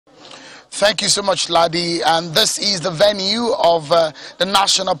Thank you so much, Ladi. And this is the venue of the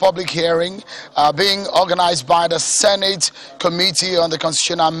National Public Hearing being organized by the Senate Committee on the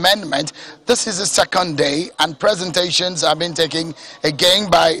Constitutional Amendment. This is the second day, and presentations have been taken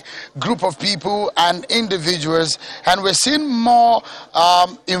again by a group of people and individuals. And we're seeing more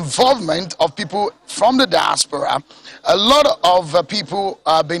involvement of people from the diaspora. A lot of people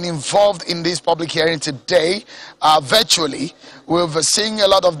have been involved in this public hearing today virtually. We've seen a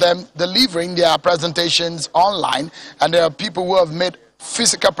lot of them delivering their presentations online, and there are people who have made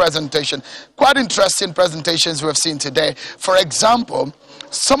physical presentation. Quite interesting presentations we've seen today. For example,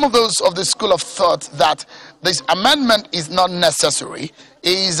 some of those of the school of thought that this amendment is not necessary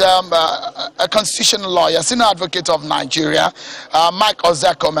is a constitutional lawyer, senior advocate of Nigeria, Mike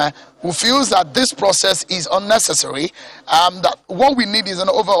Ozekome, who feels that this process is unnecessary, that what we need is an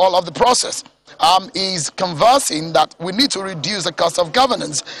overhaul of the process. Is conversing that we need to reduce the cost of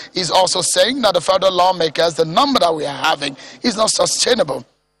governance. Is also saying that the federal lawmakers, the number that we are having is not sustainable.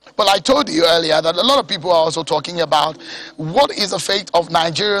 But I told you earlier that a lot of people are also talking about what is the fate of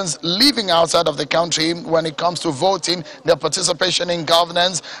Nigerians living outside of the country when it comes to voting, their participation in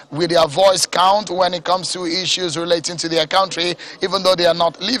governance, with their voice count when it comes to issues relating to their country, even though they are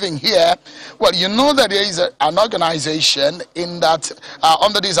not living here. Well, you know that there is an organization in that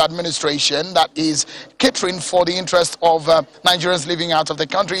under this administration that is catering for the interest of Nigerians living out of the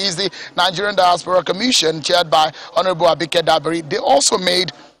country. Is the Nigerian Diaspora Commission, chaired by Honorable Abike Dabiri. They also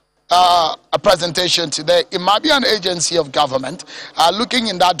made a presentation today. It might be an agency of government looking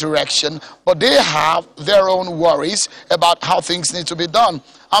in that direction, but they have their own worries about how things need to be done.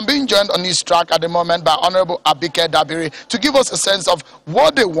 I'm being joined on this track at the moment by Honorable Abike Dabiri to give us a sense of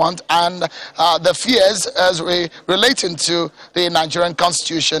what they want and the fears as relating to the Nigerian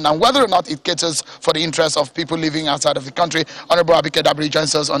constitution and whether or not it caters for the interests of people living outside of the country. Honorable Abike Dabiri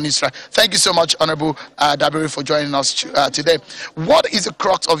joins us on this track. Thank you so much, Honorable Dabiri, for joining us today. What is the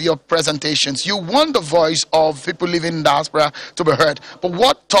crux of your presentations? You want the voice of people living in diaspora to be heard, but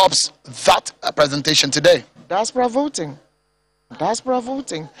what tops that presentation today? Diaspora voting. Diaspora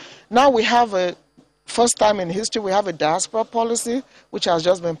voting. Now we have a first time in history, we have a diaspora policy, which has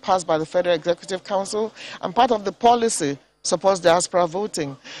just been passed by the Federal Executive Council, and part of the policy supports diaspora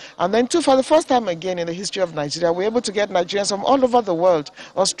voting. And then too, for the first time again in the history of Nigeria, we're able to get Nigerians from all over the world: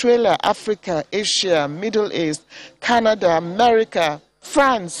 Australia, Africa, Asia, Middle East, Canada, America,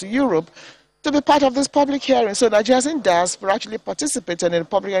 France, Europe, to be part of this public hearing. So Nigerians in diaspora actually participated in the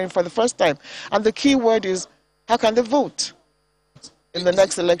public hearing for the first time. And the key word is, how can they vote in the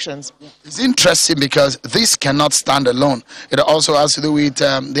next elections? It's interesting because this cannot stand alone. It also has to do with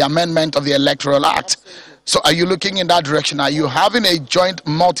the amendment of the Electoral Act. So are you looking in that direction? Are you having a joint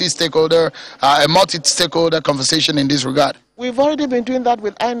multi-stakeholder conversation in this regard? We've already been doing that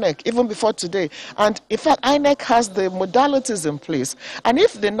with INEC, even before today. And in fact, INEC has the modalities in place. And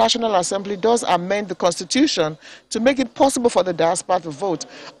if the National Assembly does amend the Constitution to make it possible for the diaspora to vote,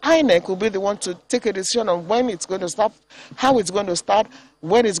 INEC will be the one to take a decision on when it's going to start, how it's going to start,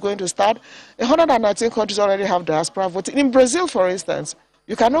 when it's going to start. 119 countries already have diaspora voting. In Brazil, for instance,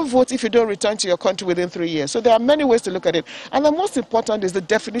 you cannot vote if you don't return to your country within 3 years. So there are many ways to look at it. And the most important is the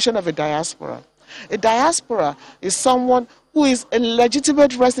definition of a diaspora. A diaspora is someone who is a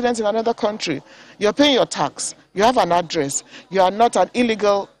legitimate resident in another country. You're paying your tax, you have an address, you are not an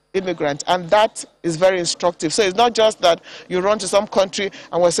illegal immigrant, and that is very instructive. So it's not just that you run to some country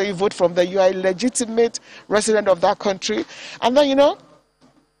and we'll say you vote from there. You are a legitimate resident of that country. And then, you know,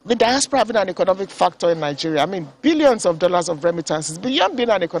 the diaspora having an economic factor in Nigeria. I mean, billions of dollars of remittances. Beyond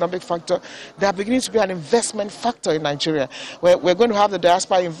being an economic factor, they are beginning to be an investment factor in Nigeria. We're going to have the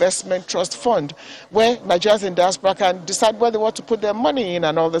Diaspora Investment Trust Fund, where Nigerians in diaspora can decide where they want to put their money in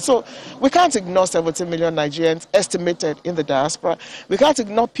and all that. So we can't ignore 70 million Nigerians estimated in the diaspora. We can't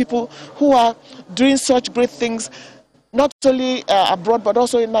ignore people who are doing such great things, not only abroad, but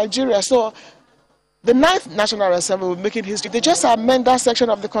also in Nigeria. So the 9th National Assembly will make it history. They just amend that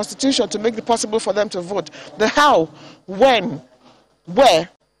section of the Constitution to make it possible for them to vote. The how, when, where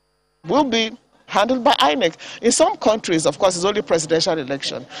will be handled by INEC. In some countries, of course, it's only presidential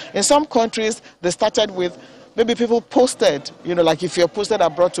election. In some countries, they started with maybe people posted, you know, like if you're posted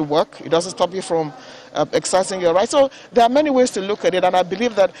abroad to work, it doesn't stop you from exercising your rights. So there are many ways to look at it, and I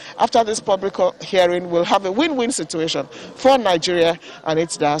believe that after this public hearing, we'll have a win-win situation for Nigeria and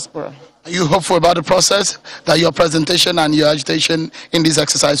its diaspora. Are you hopeful about the process that your presentation and your agitation in this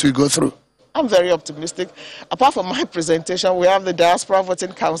exercise will go through? I'm very optimistic. Apart from my presentation, we have the Diaspora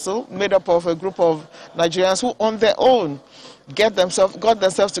Voting Council, made up of a group of Nigerians who on their own got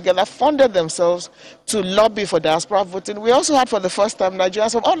themselves together, funded themselves to lobby for diaspora voting. We also had for the first time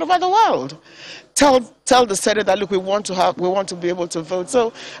Nigerians from all over the world tell the Senate that, look, we want to be able to vote.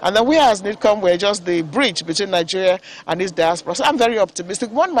 So, and then we as NIDCOM, we're just the bridge between Nigeria and its diaspora. So I'm very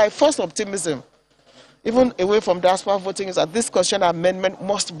optimistic. My first optimism, even away from diaspora voting, is that this constitutional amendment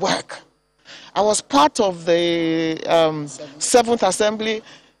must work. I was part of the 7th Assembly.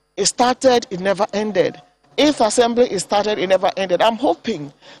 It started, it never ended. 8th Assembly, it started, it never ended. I'm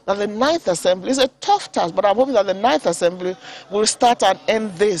hoping that the 9th Assembly is a tough task, but I'm hoping that the 9th Assembly will start and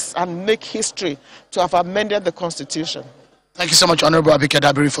end this and make history to have amended the Constitution. Thank you so much, Honorable Abike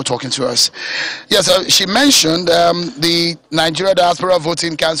Dabiri, for talking to us. Yes, she mentioned the Nigeria Diaspora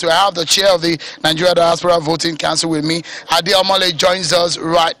Voting Council. I have the chair of the Nigeria Diaspora Voting Council with me. Ade Omole joins us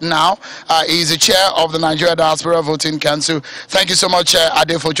right now. He's the chair of the Nigeria Diaspora Voting Council. Thank you so much,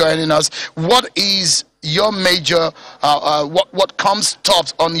 Ade, for joining us. What is your major, what comes top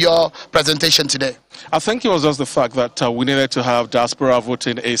on your presentation today? I think it was just the fact that we needed to have diaspora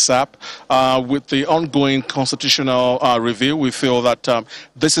voting ASAP. With the ongoing constitutional review, we feel that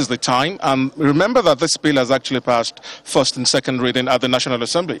this is the time. And remember that this bill has actually passed first and second reading at the National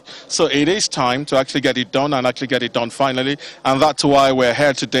Assembly. So it is time to actually get it done and actually get it done finally. And that's why we're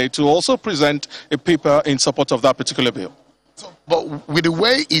here today to also present a paper in support of that particular bill. But with the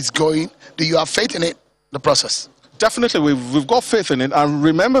way it's going, do you have faith in it, the process? Definitely, we've got faith in it. And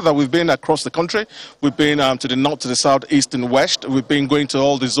remember that we've been across the country. We've been to the north, to the south, east, and west. We've been going to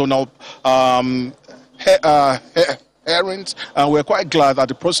all the zonal hearings. And we're quite glad at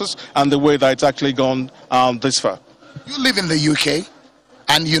the process and the way that it's actually gone this far. You live in the UK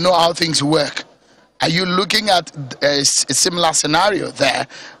and you know how things work. Are you looking at a similar scenario there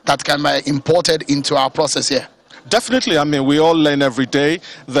that can be imported into our process here? Definitely. I mean, we all learn every day.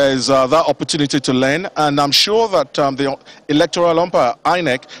 There's that opportunity to learn, and I'm sure that the electoral umpire,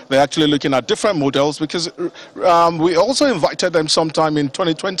 INEC, they're actually looking at different models, because we also invited them sometime in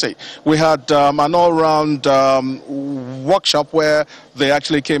 2020. We had an all-round workshop where they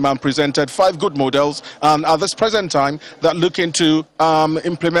actually came and presented 5 good models, and at this present time, they're looking to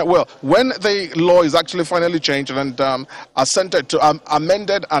implement, well, when the law is actually finally changed and assented to,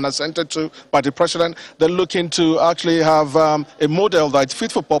 amended and assented to by the president, they're looking to actually have a model that's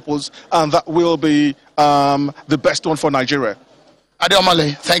fit for purpose and that will be the best one for Nigeria. Ade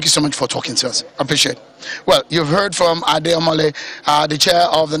Omole, thank you so much for talking to us. I appreciate it. Well, you've heard from Ade Omole, the chair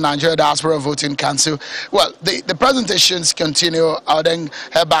of the Nigeria Diaspora Voting Council. Well, the presentations continue. I'll then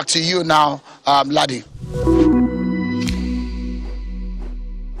head back to you now, Ladi.